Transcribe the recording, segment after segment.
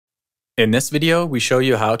In this video, we show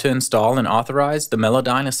you how to install and authorize the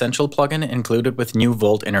Melodyne Essential plugin included with new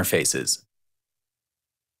Volt interfaces.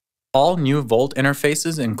 All new Volt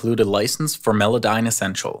interfaces include a license for Melodyne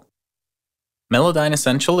Essential. Melodyne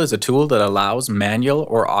Essential is a tool that allows manual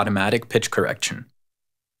or automatic pitch correction.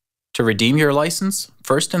 To redeem your license,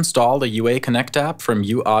 first install the UA Connect app from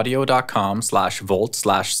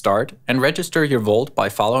uaudio.com/volt/start and register your Volt by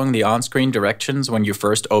following the on-screen directions when you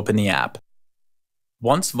first open the app.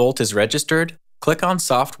 Once Volt is registered, click on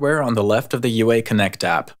Software on the left of the UA Connect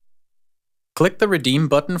app. Click the Redeem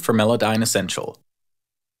button for Melodyne Essential.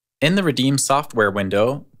 In the Redeem Software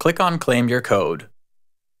window, click on Claim Your Code.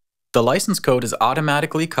 The license code is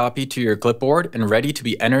automatically copied to your clipboard and ready to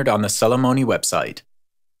be entered on the Melodyne website.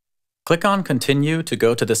 Click on Continue to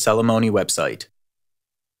go to the Melodyne website.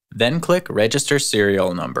 Then click Register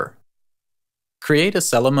Serial Number. Create a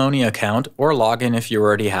Melodyne account or login if you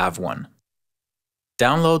already have one.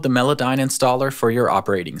 Download the Melodyne installer for your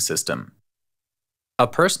operating system. A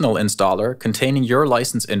personal installer containing your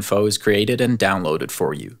license info is created and downloaded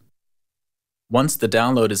for you. Once the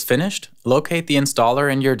download is finished, locate the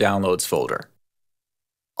installer in your Downloads folder.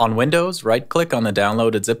 On Windows, right-click on the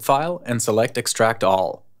downloaded zip file and select Extract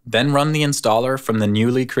All, then run the installer from the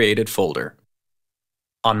newly created folder.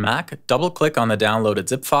 On Mac, double-click on the downloaded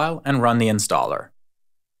zip file and run the installer.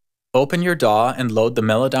 Open your DAW and load the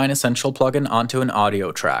Melodyne Essential plugin onto an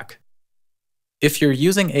audio track. If you're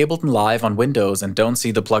using Ableton Live on Windows and don't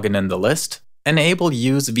see the plugin in the list, enable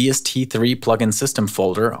Use VST3 Plugin System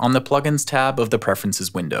folder on the Plugins tab of the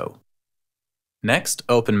Preferences window. Next,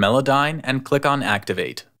 open Melodyne and click on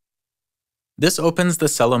Activate. This opens the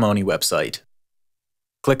Melodyne website.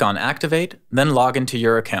 Click on Activate, then log into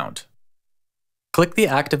your account. Click the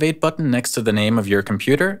Activate button next to the name of your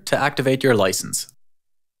computer to activate your license.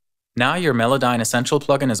 Now your Melodyne Essential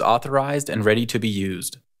plugin is authorized and ready to be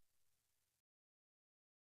used.